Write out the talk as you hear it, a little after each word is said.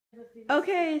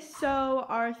Okay, so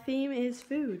our theme is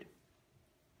food.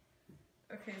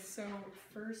 Okay, so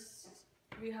first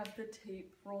we have the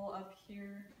tape roll up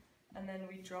here, and then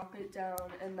we drop it down,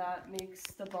 and that makes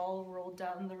the ball roll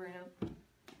down the ramp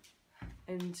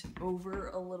and over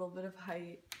a little bit of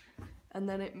height. And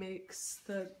then it makes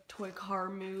the toy car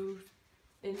move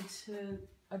into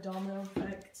a domino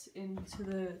effect into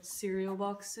the cereal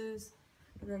boxes.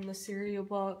 And then the cereal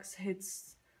box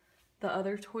hits the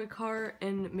other toy car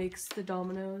and makes the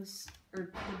dominoes,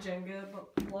 or the Jenga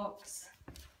blocks.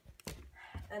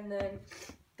 And then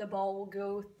the ball will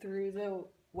go through the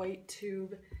white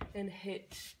tube and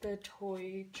hit the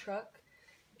toy truck,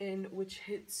 which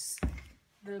hits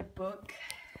the book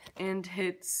and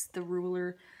hits the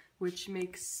ruler, which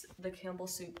makes the Campbell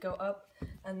soup go up,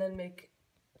 and then make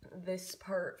this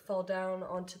part fall down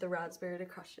onto the raspberry to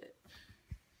crush it.